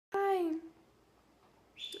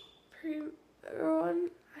everyone.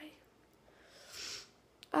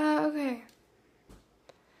 Okay.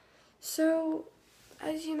 So,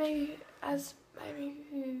 as I may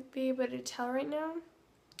be able to tell right now,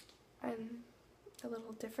 I'm a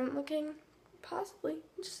little different looking, possibly,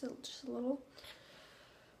 just a little.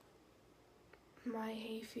 My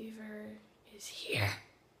hay fever is here.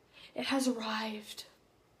 It has arrived.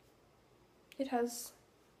 It has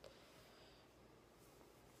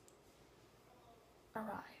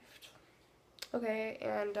arrived. Okay,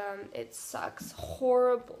 and it sucks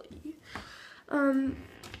horribly.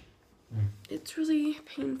 It's really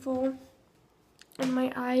painful, and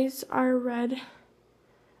my eyes are red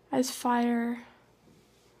as fire.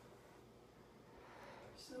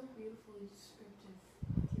 So beautifully descriptive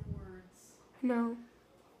with your words. No.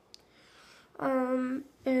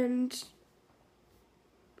 And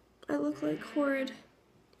I look like horrid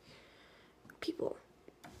people.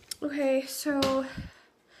 Okay, so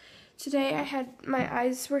today my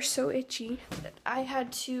eyes were so itchy that I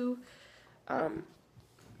had to,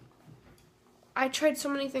 I tried so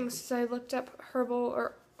many things. So I looked up herbal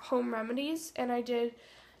or home remedies, and I did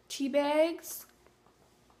tea bags,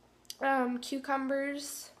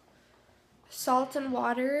 cucumbers, salt and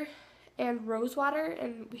water, and rose water,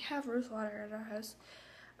 and we have rose water at our house.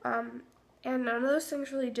 And none of those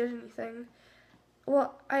things really did anything.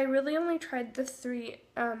 Well, I really only tried the 3,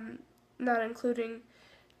 not including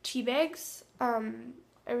tea bags. I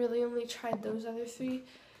really only tried those other 3.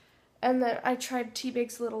 And then I tried tea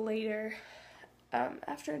bags a little later,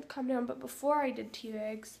 after I'd calmed down. But before I did tea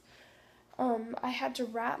bags, I had to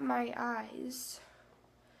wrap my eyes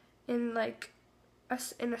in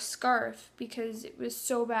in a scarf because it was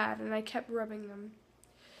so bad, and I kept rubbing them.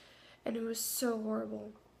 And it was so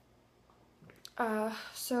horrible.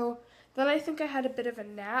 So then I think I had a bit of a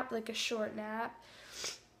nap, like a short nap.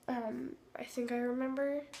 I think I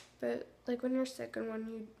remember, but like when you're sick and when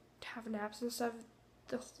you have naps and stuff,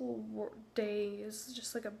 the whole day is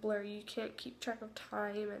just like a blur. You can't keep track of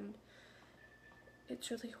time, and it's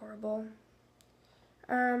really horrible.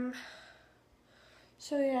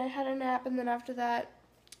 So yeah, I had a nap, and then after that,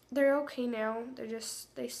 they're okay now.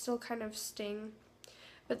 They still kind of sting,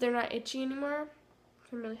 but they're not itchy anymore.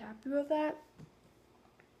 I'm really happy with that.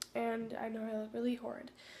 And I know I look really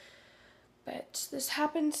horrid, but this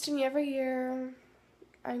happens to me every year.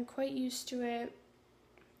 I'm quite used to it,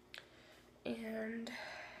 and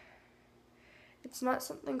it's not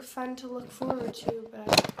something fun to look forward to,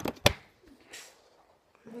 but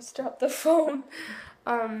I must drop the phone.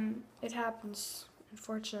 It happens,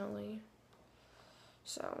 unfortunately.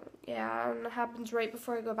 So yeah, and it happens right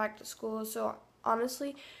before I go back to school. So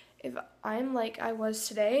honestly, if I'm like I was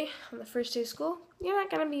today on the first day of school, I'm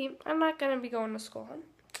not gonna be going to school.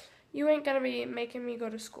 You ain't gonna be making me go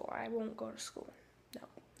to school. I won't go to school. No.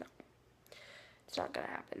 It's not gonna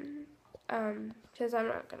happen. Because I'm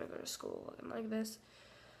not gonna go to school looking like this.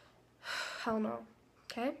 Hell no.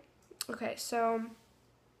 Okay, so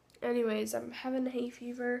anyways, I'm having hay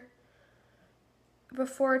fever.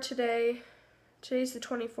 Before today's the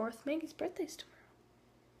 24th. Maggie's birthday's tomorrow.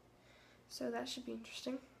 So that should be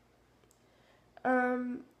interesting.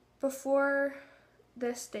 Before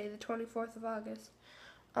this day, the 24th of August,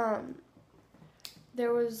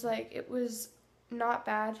 it was not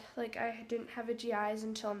bad. Like, I didn't have a GIs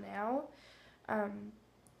until now.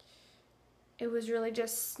 It was really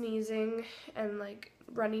just sneezing and like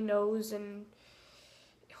runny nose and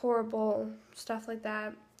horrible stuff like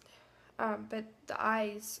that. But the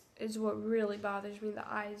eyes is what really bothers me. The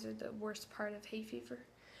eyes are the worst part of hay fever.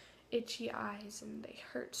 Itchy eyes, and they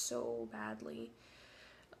hurt so badly.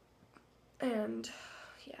 And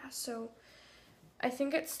yeah, so I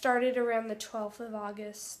think it started around the 12th of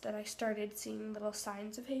August that I started seeing little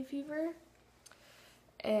signs of hay fever.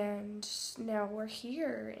 And now we're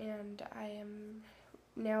here, and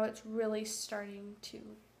now it's really starting to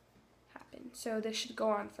happen. So this should go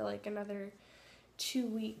on for like another 2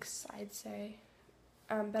 weeks, I'd say.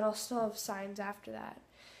 But I'll still have signs after that.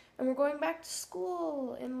 And we're going back to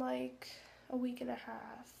school in like a week and a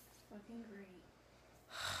half. Fucking great.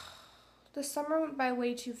 The summer went by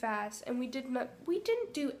way too fast, and we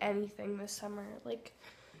didn't do anything this summer. Like,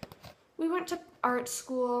 we went to art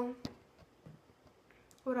school.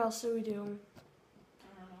 What else did we do?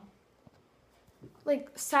 I don't know.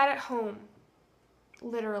 Like, sat at home.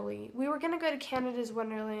 Literally. We were gonna go to Canada's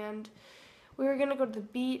Wonderland. We were gonna go to the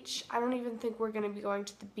beach. I don't even think we're gonna be going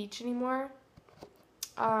to the beach anymore.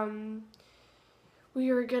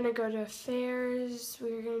 We were gonna go to fairs.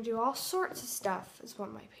 We were gonna do all sorts of stuff, is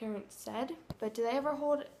what my parents said. But do they ever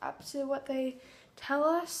hold up to what they tell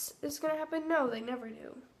us is gonna happen? No, they never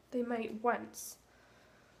do. They might once.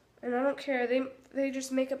 And I don't care. They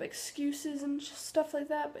just make up excuses and stuff like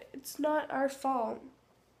that, but it's not our fault.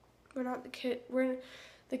 We're not the kid. We're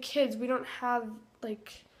the kids. We don't have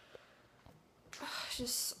like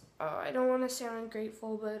just. Oh, I don't want to sound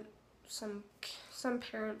ungrateful, but some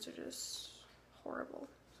parents are just horrible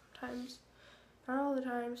sometimes. Not all the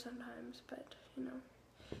time, sometimes, but you know.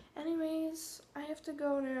 Anyways, I have to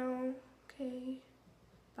go now. Okay.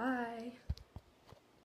 Bye.